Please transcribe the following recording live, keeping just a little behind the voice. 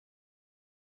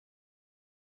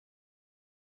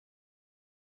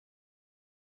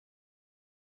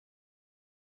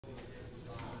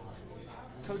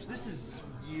Coach, this is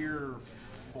year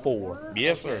four.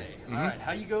 Yes, sir. Okay. Mm-hmm. All right.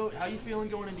 How you feeling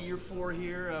going into year 4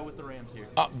 here with the Rams here?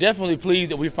 Definitely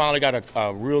pleased that we finally got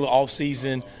a real off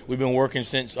season. We've been working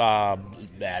since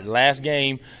that last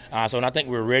game, so I think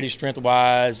we're ready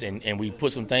strength-wise, and we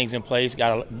put some things in place,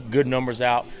 got good numbers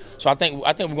out. So I think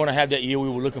we're going to have that year we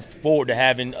were looking forward to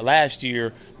having last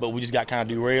year, but we just got kind of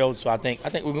derailed. So I think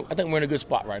we're in a good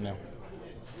spot right now.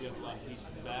 You have a lot of pieces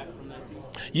back from that team?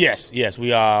 Yes,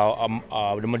 we are.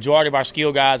 The majority of our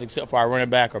skill guys, except for our running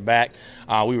back, are back.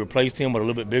 We replaced him with a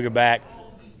little bit bigger back.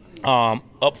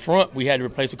 Up front, we had to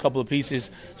replace a couple of pieces,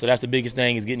 so that's the biggest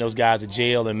thing is getting those guys to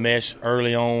gel and mesh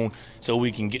early on so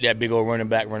we can get that big old running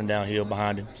back running downhill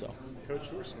behind him. So. Coach,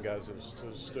 who are some guys that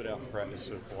have stood out in practice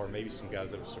so far? Maybe some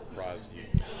guys that have surprised you?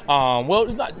 Well,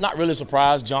 it's not really a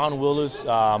surprise. John Willis,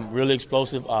 really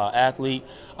explosive athlete.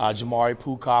 Jamari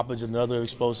Poo-Coppage, another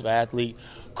explosive athlete.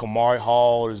 Kamari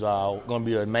Hall is going to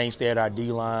be a mainstay at our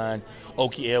D-line.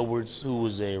 Okie Edwards, who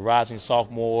was a rising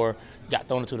sophomore, got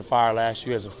thrown into the fire last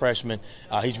year as a freshman.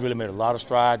 He's really made a lot of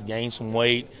strides, gained some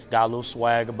weight, got a little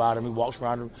swag about him. He walks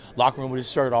around the locker room with his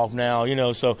shirt off now,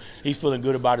 so he's feeling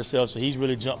good about himself. So he's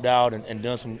really jumped out and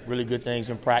done some really good things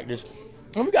in practice.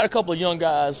 And we got a couple of young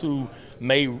guys who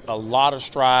made a lot of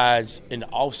strides in the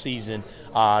offseason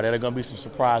that are going to be some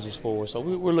surprises for us. So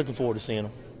we're looking forward to seeing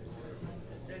them.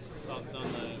 Thoughts on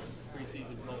the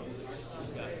preseason poll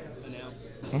that got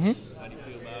announced? Mm-hmm. How do you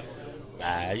feel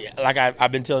about it? Like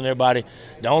I've been telling everybody,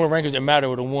 the only rankings that matter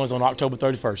were the ones on October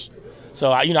 31st.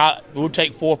 So, we'll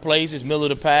take 4th place. It's middle of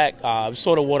the pack.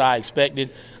 Sort of what I expected.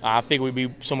 I figured we'd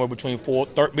be somewhere between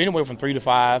anywhere from 3 to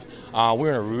 5. We're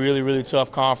in a really, really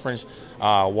tough conference.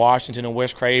 Washington and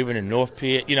West Craven and North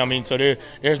Pitt. So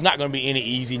there's not going to be any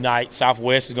easy night.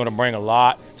 Southwest is going to bring a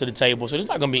lot to the table. So there's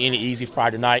not going to be any easy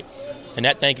Friday night. And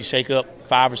that thing can shake up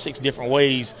 5 or 6 different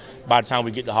ways by the time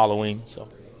we get to Halloween. So.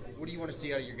 What do you want to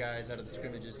see out of your guys out of the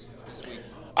scrimmages this week?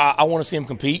 I want to see them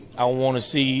compete. I want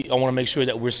to make sure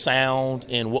that we're sound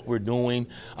in what we're doing,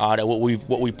 that what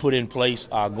we put in place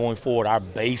going forward, our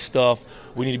base stuff,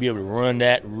 we need to be able to run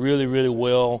that really, really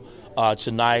well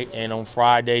tonight and on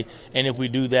Friday. And if we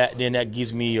do that, then that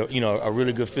gives me a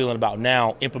really good feeling about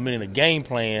now implementing a game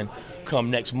plan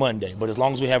come next Monday. But as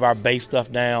long as we have our base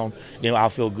stuff down, then I'll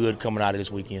feel good coming out of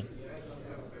this weekend.